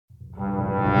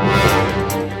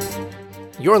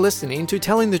You're listening to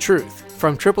Telling the Truth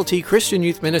from Triple T Christian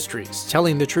Youth Ministries,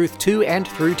 telling the truth to and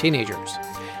through teenagers.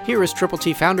 Here is Triple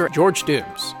T founder George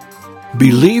Dooms.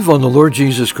 Believe on the Lord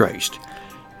Jesus Christ.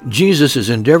 Jesus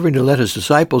is endeavoring to let his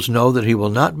disciples know that he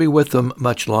will not be with them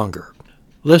much longer.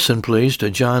 Listen, please, to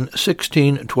John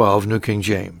 16:12, New King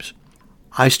James.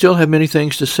 I still have many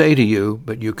things to say to you,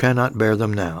 but you cannot bear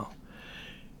them now.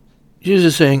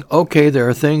 Jesus is saying, okay, there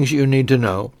are things you need to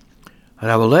know,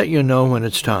 and I will let you know when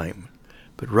it's time.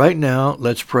 But right now,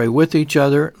 let's pray with each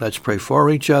other, let's pray for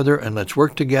each other, and let's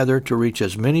work together to reach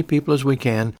as many people as we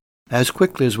can, as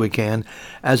quickly as we can,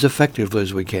 as effectively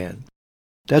as we can.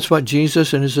 That's what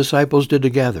Jesus and his disciples did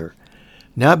together.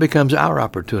 Now it becomes our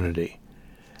opportunity.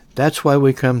 That's why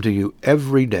we come to you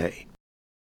every day,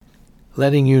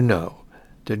 letting you know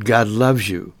that God loves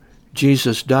you.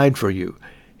 Jesus died for you.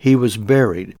 He was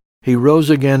buried. He rose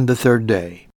again the third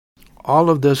day.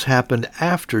 All of this happened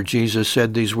after Jesus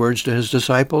said these words to his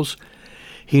disciples.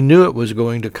 He knew it was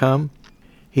going to come.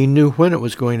 He knew when it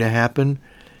was going to happen.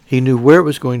 He knew where it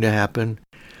was going to happen.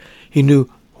 He knew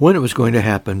when it was going to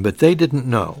happen, but they didn't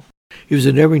know. He was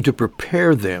endeavoring to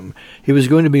prepare them. He was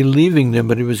going to be leaving them,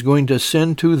 but he was going to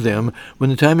send to them, when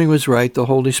the timing was right, the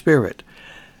Holy Spirit.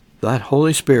 That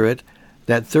Holy Spirit,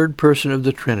 that third person of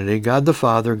the Trinity, God the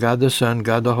Father, God the Son,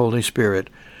 God the Holy Spirit,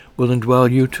 will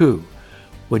indwell you too,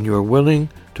 when you are willing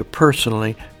to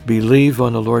personally believe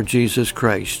on the Lord Jesus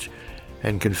Christ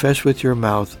and confess with your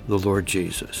mouth the Lord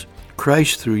Jesus.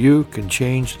 Christ through you can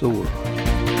change the world.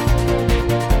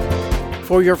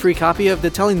 For your free copy of the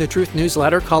Telling the Truth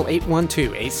newsletter, call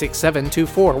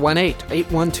 812-867-2418,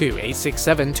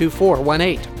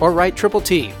 812-867-2418, or write Triple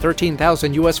T,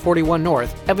 13,000 U.S. 41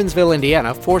 North, Evansville,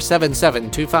 Indiana,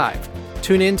 47725.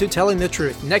 Tune in to Telling the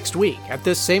Truth next week at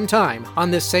this same time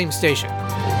on this same station.